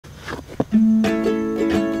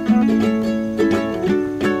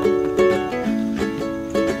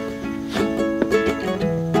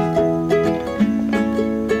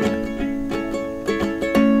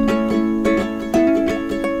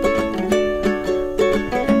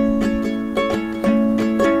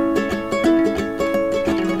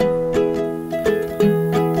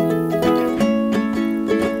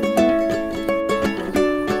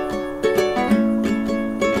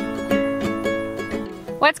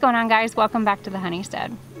What's going on, guys? Welcome back to the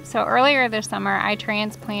Honeystead. So earlier this summer I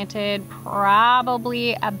transplanted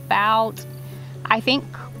probably about, I think,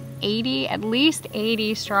 at least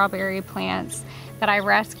 80 strawberry plants that I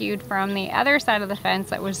rescued from the other side of the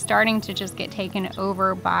fence that was starting to just get taken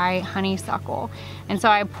over by honeysuckle. And so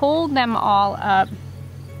I pulled them all up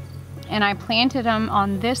and I planted them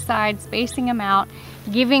on this side, spacing them out,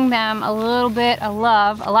 giving them a little bit of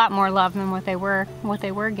love, a lot more love than what they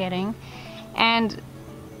were getting. And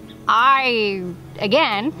I,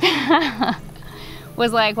 again,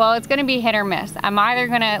 was like, well, it's gonna be hit or miss. I'm either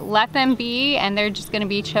gonna let them be and they're just gonna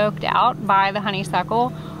be choked out by the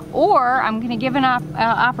honeysuckle, or I'm gonna give an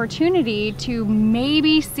opportunity to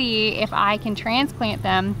maybe see if I can transplant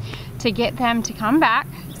them to get them to come back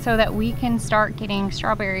so that we can start getting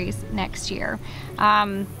strawberries next year.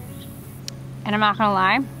 And I'm not gonna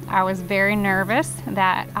lie, I was very nervous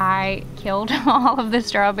that I killed all of the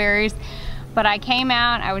strawberries. But I came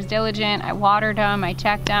out, I was diligent, I watered them, I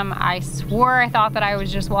checked them. I swore I thought that I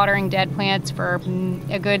was just watering dead plants for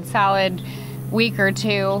a good solid week or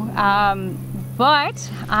two.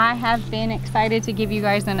 But I have been excited to give you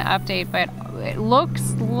guys an update, but it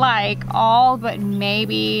looks like all but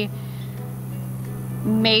maybe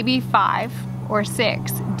 5 or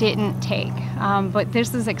 6 didn't take. But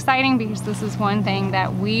this is exciting because this is one thing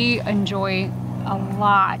that we enjoy a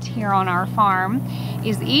lot here on our farm,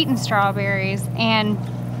 is eating strawberries. And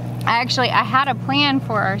I had a plan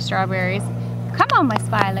for our strawberries. Come on, Miss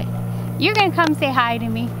Violet, you're gonna come say hi to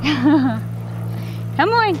me. Come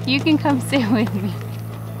on, you can come sit with me.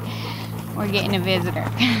 We're getting a visitor.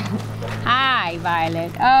 Hi,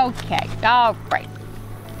 Violet. Okay, all right.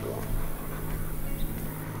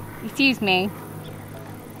 Excuse me,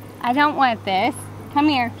 I don't want this. Come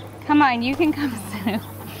here, come on, you can come sit.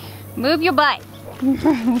 Move your butt.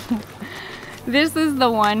 This is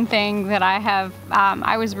the one thing that I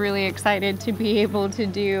was really excited to be able to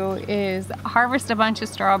do, is harvest a bunch of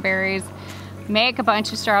strawberries, make a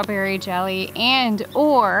bunch of strawberry jelly, and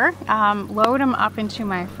or load them up into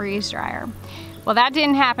my freeze dryer. Well, that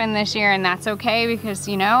didn't happen this year, and that's okay, because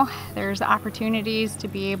you know, there's opportunities to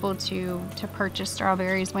be able to purchase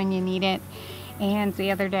strawberries when you need it. And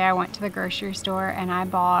the other day I went to the grocery store and I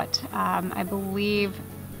bought I believe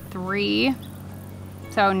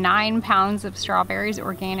 9 pounds of strawberries,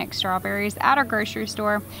 organic strawberries, at our grocery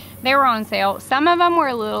store. They were on sale. Some of them were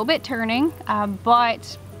a little bit turning,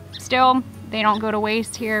 but still, they don't go to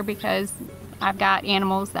waste here because I've got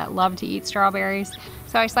animals that love to eat strawberries.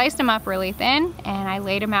 So I sliced them up really thin and I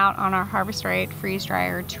laid them out on our Harvest Right freeze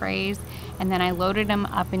dryer trays, and then I loaded them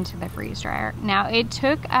up into the freeze dryer. Now it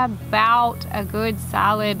took about a good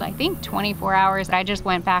solid, I think, 24 hours. I just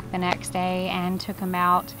went back the next day and took them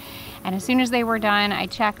out. And as soon as they were done, I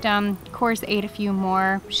checked them, of course ate a few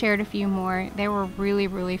more, shared a few more. They were really,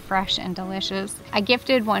 really fresh and delicious. I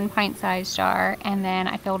gifted 1 pint-sized jar, and then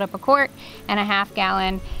I filled up a quart and a half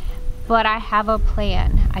gallon. But I have a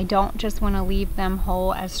plan. I don't just want to leave them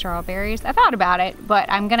whole as strawberries. I thought about it,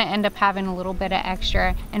 but I'm gonna end up having a little bit of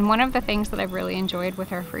extra. And one of the things that I've really enjoyed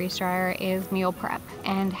with our freeze dryer is meal prep.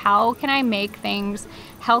 And how can I make things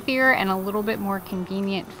healthier and a little bit more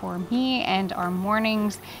convenient for me and our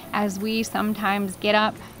mornings, as we sometimes get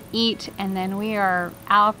up, eat, and then we are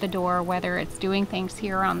out the door, whether it's doing things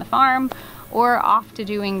here on the farm or off to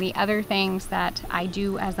doing the other things that I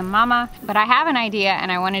do as a mama. But I have an idea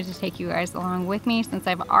and I wanted to take you guys along with me, since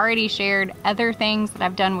I've already shared other things that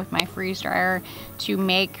I've done with my freeze dryer to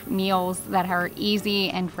make meals that are easy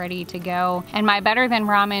and ready to go. And my Better Than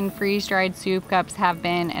Ramen freeze dried soup cups have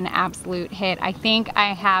been an absolute hit. I think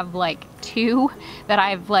I have like 2 that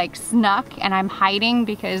I've like snuck and I'm hiding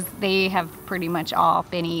because they have pretty much all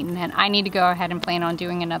been eaten, and I need to go ahead and plan on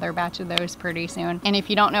doing another batch of those pretty soon. And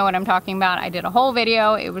if you don't know what I'm talking about, I did a whole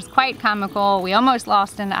video. It was quite comical. We almost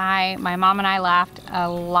lost an eye. My mom and I laughed a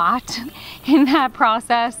lot in that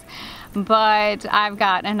process, but I've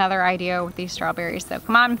got another idea with these strawberries. So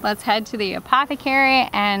come on, let's head to the apothecary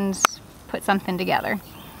and put something together.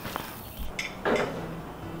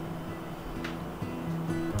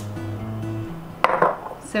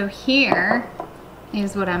 So here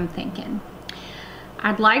is what I'm thinking.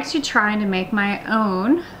 I'd like to try to make my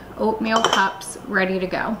own oatmeal cups ready to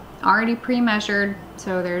go. Already pre-measured,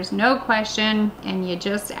 so there's no question, and you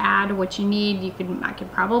just add what you need. I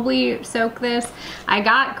could probably soak this. I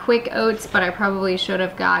got quick oats, but I probably should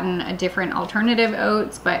have gotten a different alternative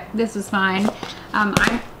oats, but this is fine.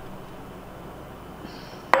 Okay.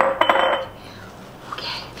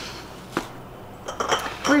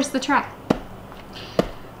 Where's the tray?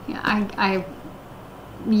 Yeah,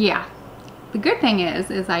 yeah. The good thing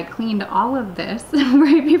is I cleaned all of this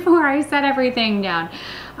right before I set everything down.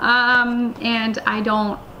 And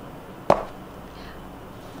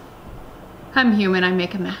I'm human, I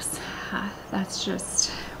make a mess. That's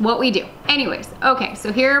just what we do. Anyways, okay,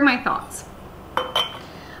 so here are my thoughts.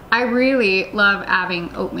 I really love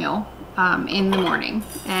having oatmeal in the morning,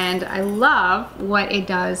 and I love what it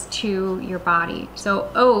does to your body.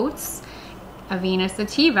 So oats, Avena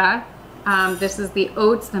sativa, this is the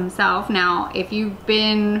oats themselves. Now, if you've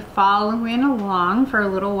been following along for a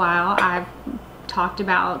little while, I've talked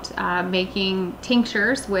about making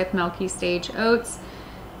tinctures with milky stage oats,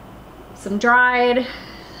 some dried,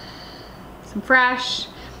 some fresh.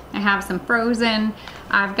 I have some frozen.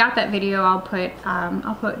 I've got that video I'll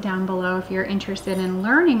put down below if you're interested in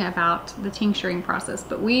learning about the tincturing process.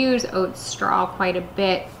 But we use oat straw quite a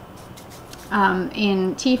bit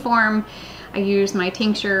in tea form. I use my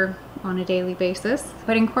tincture on a daily basis,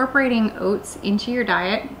 but incorporating oats into your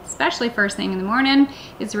diet, especially first thing in the morning,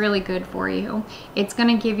 is really good for you. It's going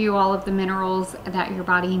to give you all of the minerals that your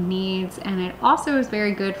body needs, and it also is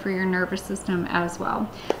very good for your nervous system as well.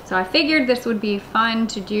 So I figured this would be fun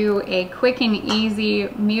to do a quick and easy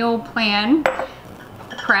meal plan,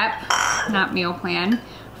 meal plan,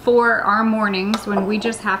 for our mornings when we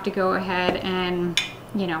just have to go ahead and,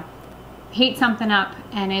 you know, heat something up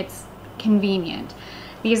and it's convenient.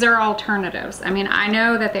 These are alternatives. I mean, I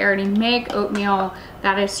know that they already make oatmeal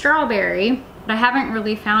that is strawberry, but I haven't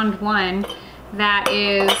really found one that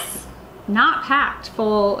is not packed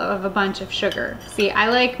full of a bunch of sugar. See, I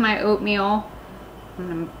like my oatmeal, I'm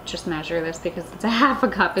gonna just measure this because it's a half a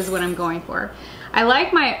cup is what I'm going for. I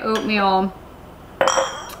like my oatmeal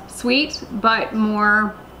sweet, but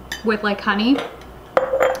more with like honey,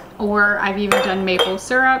 or I've even done maple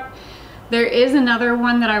syrup. There is another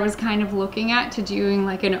one that I was kind of looking at to doing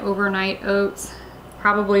like an overnight oats.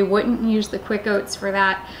 Probably wouldn't use the quick oats for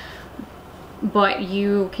that, but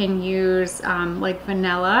you can use like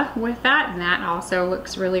vanilla with that, and that also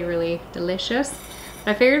looks really, really delicious.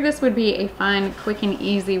 I figured this would be a fun, quick and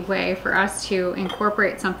easy way for us to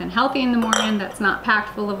incorporate something healthy in the morning that's not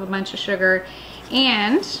packed full of a bunch of sugar.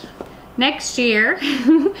 And next year,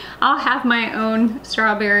 I'll have my own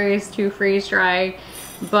strawberries to freeze dry,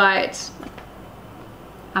 but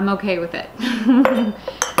I'm okay with it. So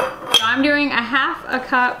I'm doing a half a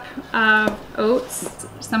cup of oats.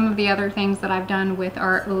 Some of the other things that I've done with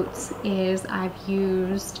our oats is I've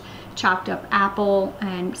used chopped up apple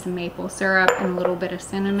and some maple syrup and a little bit of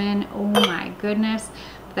cinnamon. Oh my goodness.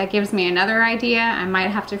 That gives me another idea. I might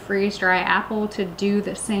have to freeze dry apple to do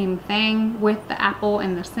the same thing with the apple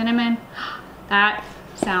and the cinnamon. That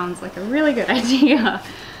sounds like a really good idea.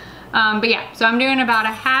 But yeah, so I'm doing about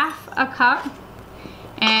a half a cup,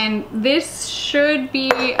 and this should be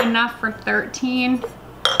enough for 12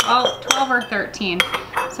 or 13.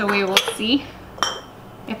 So we will see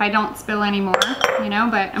if I don't spill any more, you know,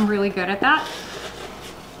 but I'm really good at that.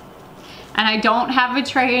 And I don't have a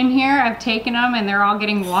tray in here. I've taken them and they're all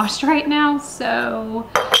getting washed right now, so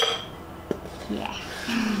yeah.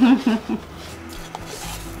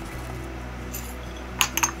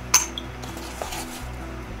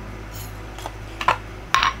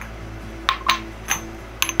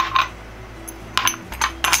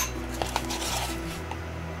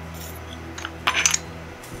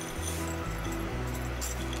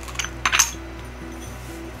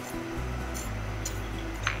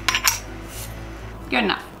 Good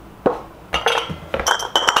enough.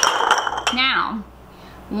 Now,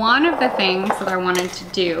 one of the things that I wanted to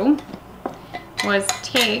do was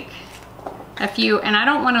take a few, and I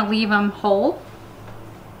don't want to leave them whole.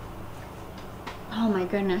 Oh my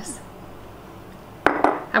goodness.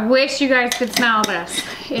 I wish you guys could smell this.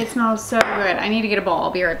 It smells so good. I need to get a bowl.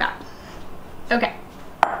 I'll be right back. Okay.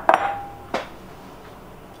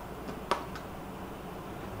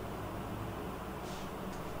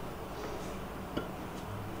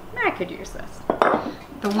 I could use this.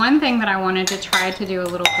 The one thing that I wanted to try to do a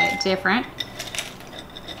little bit different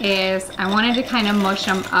is I wanted to kind of mush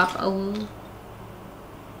them up a little.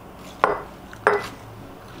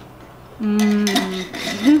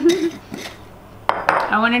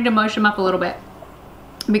 I wanted to mush them up a little bit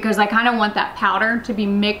because I kind of want that powder to be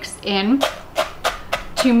mixed in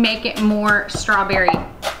to make it more strawberry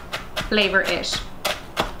flavor-ish.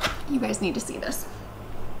 You guys need to see this.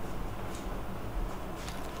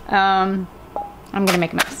 I'm gonna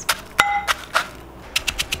make a mess.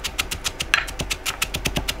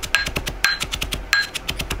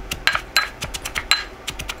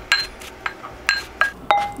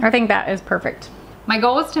 I think that is perfect. My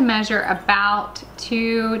goal is to measure about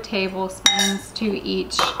 2 tablespoons to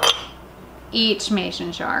each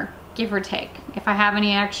mason jar, give or take. If I have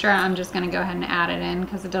any extra, I'm just gonna go ahead and add it in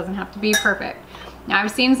because it doesn't have to be perfect. Now,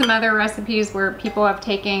 I've seen some other recipes where people have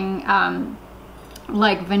taken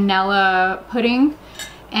like vanilla pudding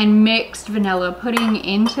and mixed vanilla pudding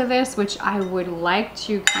into this, which I would like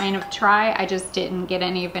to kind of try. I just didn't get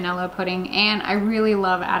any vanilla pudding, and I really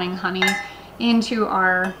love adding honey into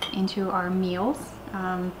our meals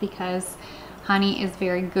because honey is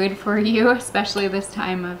very good for you, especially this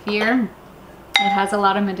time of year. It has a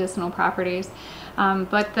lot of medicinal properties.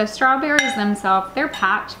 But the strawberries themselves, they're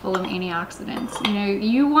packed full of antioxidants. You know,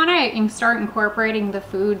 you want to start incorporating the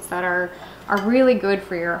foods that are really good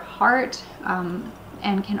for your heart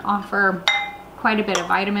and can offer quite a bit of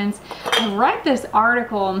vitamins. I read this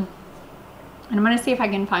article, and I'm going to see if I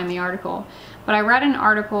can find the article, but I read an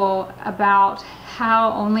article about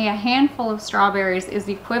how only a handful of strawberries is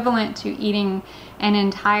equivalent to eating an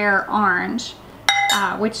entire orange,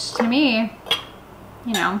 which to me,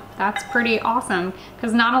 you know, that's pretty awesome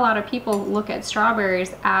because not a lot of people look at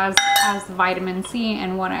strawberries as vitamin C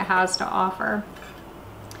and what it has to offer.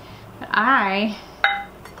 But I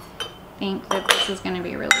think that this is going to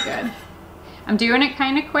be really good. I'm doing it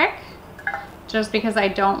kind of quick just because I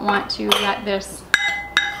don't want to let this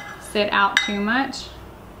sit out too much.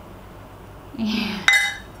 Yeah.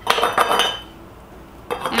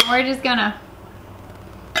 And we're just gonna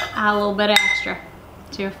add a little bit extra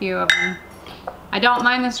to a few of them. I don't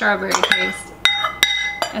mind the strawberry taste,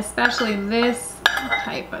 especially this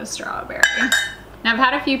type of strawberry. Now, I've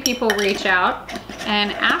had a few people reach out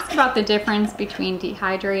and ask about the difference between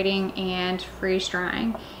dehydrating and freeze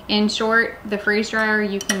drying. In short, the freeze dryer,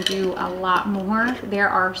 you can do a lot more. There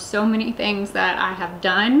are so many things that I have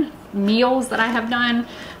done, meals that I have done.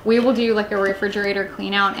 We will do like a refrigerator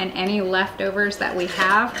clean out, and any leftovers that we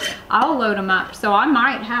have, I'll load them up. So I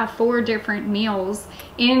might have 4 different meals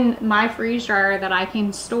in my freeze dryer that I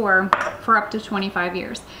can store for up to 25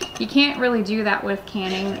 years. You can't really do that with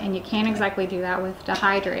canning, and you can't exactly do that with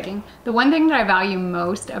dehydrating. The one thing that I value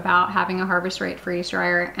most about having a harvest rate freeze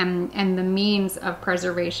dryer and the means of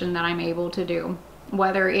preservation that I'm able to do,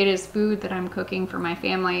 whether it is food that I'm cooking for my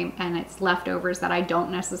family and it's leftovers that I don't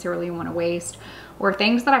necessarily want to waste, or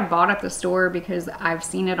things that I bought at the store because I've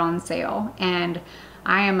seen it on sale, and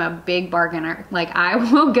I am a big bargainer. Like, I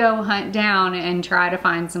will go hunt down and try to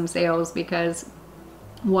find some sales, because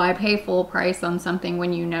why pay full price on something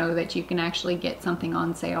when you know that you can actually get something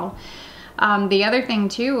on sale? The other thing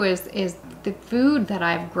too is the food that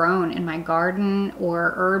I've grown in my garden,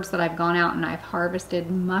 or herbs that I've gone out and I've harvested.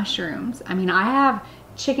 Mushrooms. I mean, I have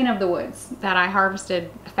chicken of the woods that I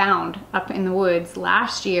found up in the woods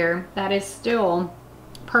last year that is still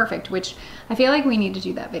perfect, which I feel like we need to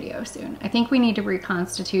do that video soon. I think we need to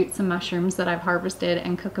reconstitute some mushrooms that I've harvested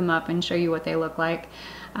and cook them up and show you what they look like,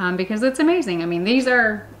 because it's amazing. I mean, these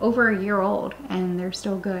are over a year old and they're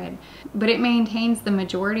still good, but it maintains the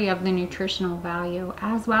majority of the nutritional value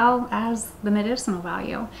as well as the medicinal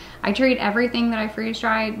value. I treat everything that I freeze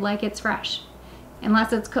dried like it's fresh,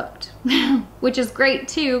 unless it's cooked, which is great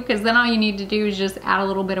too, because then all you need to do is just add a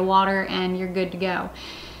little bit of water and you're good to go.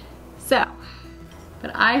 So,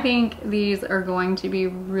 but I think these are going to be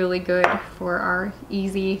really good for our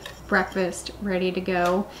easy breakfast, ready to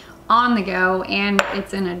go, on the go, and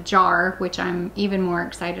it's in a jar, which I'm even more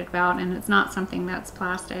excited about, and it's not something that's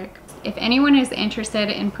plastic. If anyone is interested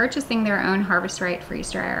in purchasing their own Harvest Right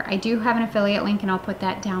freeze dryer, I do have an affiliate link and I'll put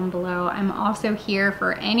that down below. I'm also here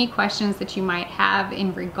for any questions that you might have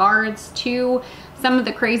in regards to some of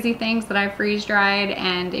the crazy things that I've freeze dried,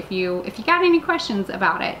 and if you got any questions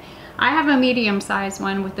about it. I have a medium-sized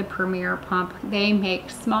one with the Premier pump. They make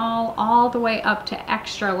small all the way up to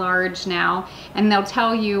extra large now, and they'll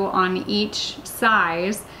tell you on each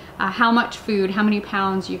size how much food, how many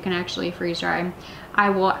pounds you can actually freeze dry. I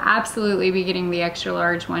will absolutely be getting the extra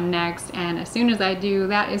large one next, and as soon as I do,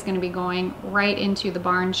 that is going to be going right into the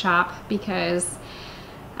barn shop, because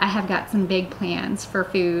I have got some big plans for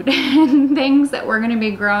food and things that we're going to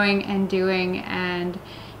be growing and doing, and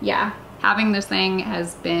yeah. Having this thing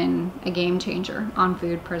has been a game changer on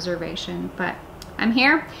food preservation, but I'm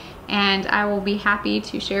here and I will be happy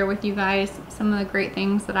to share with you guys some of the great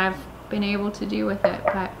things that I've been able to do with it.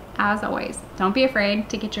 But as always, don't be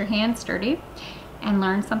afraid to get your hands dirty and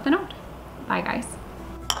learn something out. Bye guys.